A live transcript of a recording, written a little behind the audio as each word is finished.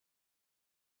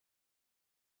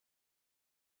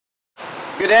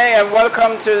Good day and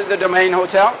welcome to the Domain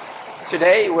Hotel.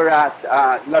 Today we're at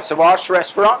Sauvage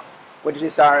restaurant, which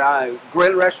is our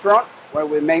grill restaurant where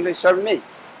we mainly serve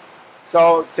meats.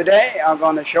 So today I'm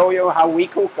going to show you how we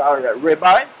cook our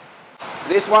ribeye.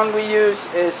 This one we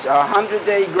use is a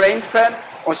 100-day grain-fed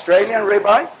Australian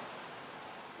ribeye.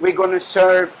 We're going to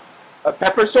serve a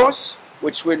pepper sauce,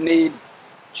 which will need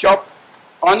chopped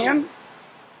onion,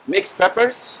 mixed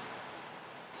peppers,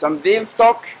 some veal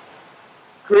stock,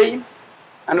 cream,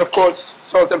 and of course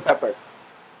salt and pepper.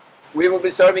 We will be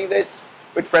serving this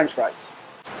with French fries.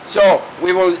 So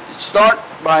we will start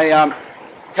by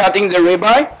cutting the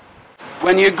ribeye.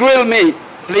 When you grill meat,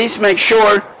 please make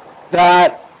sure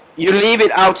that you leave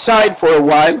it outside for a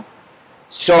while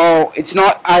so it's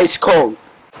not ice cold.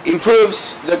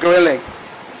 Improves the grilling.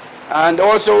 And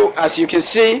also, as you can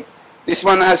see, this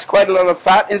one has quite a lot of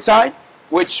fat inside,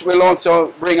 which will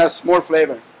also bring us more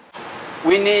flavor.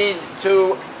 We need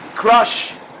to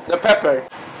crush the pepper.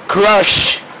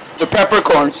 Crush the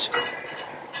peppercorns,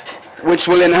 which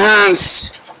will enhance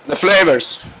the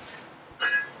flavors.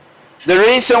 The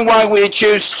reason why we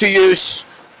choose to use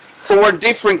 4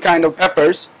 different kind of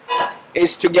peppers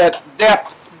is to get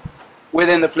depth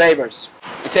within the flavors.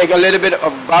 We take a little bit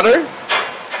of butter,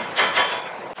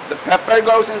 the pepper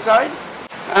goes inside,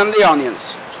 and the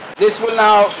onions. This will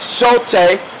now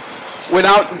saute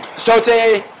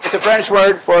saute is a French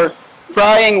word for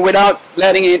frying without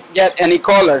letting it get any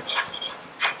color.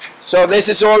 So this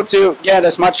is all to get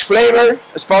as much flavor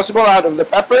as possible out of the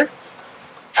pepper,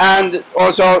 and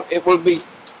also it will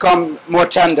become more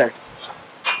tender.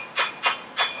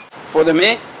 For the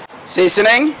meat,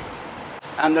 seasoning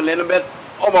and a little bit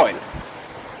of oil.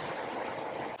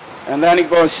 And then it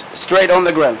goes straight on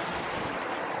the grill.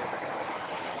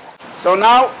 So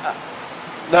now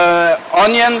the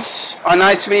onions are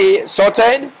nicely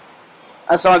sauteed,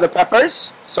 as are the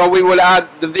peppers. So we will add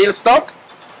the veal stock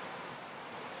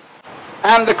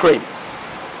and the cream.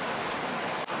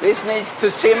 This needs to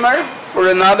simmer for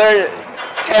another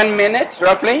 10 minutes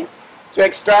roughly to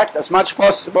extract as much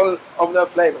possible of the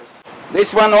flavors.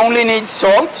 This one only needs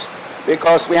salt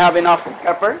because we have enough of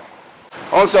pepper.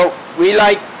 Also, we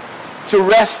like to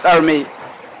rest our meat.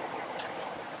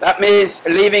 That means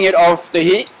leaving it off the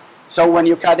heat, so when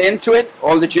you cut into it,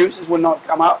 all the juices will not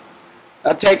come out.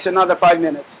 That takes another 5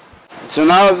 minutes. So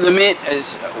now the meat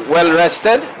is well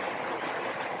rested.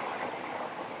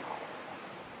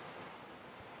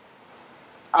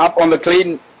 Up on the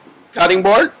clean cutting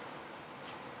board.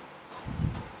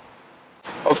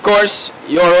 Of course,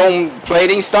 your own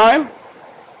plating style.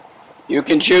 You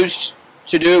can choose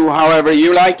to do however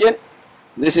you like it.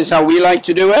 This is how we like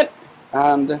to do it,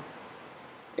 and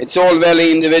it's all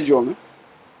very individual.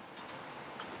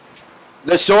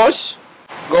 The sauce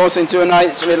goes into a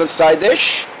nice little side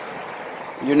dish.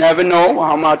 You never know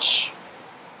how much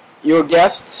your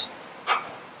guests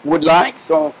would like,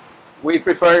 so we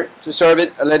prefer to serve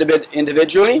it a little bit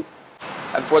individually.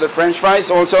 And for the French fries,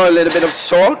 also a little bit of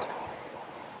salt.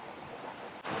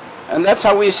 And that's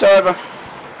how we serve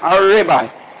our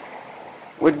ribeye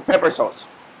with pepper sauce.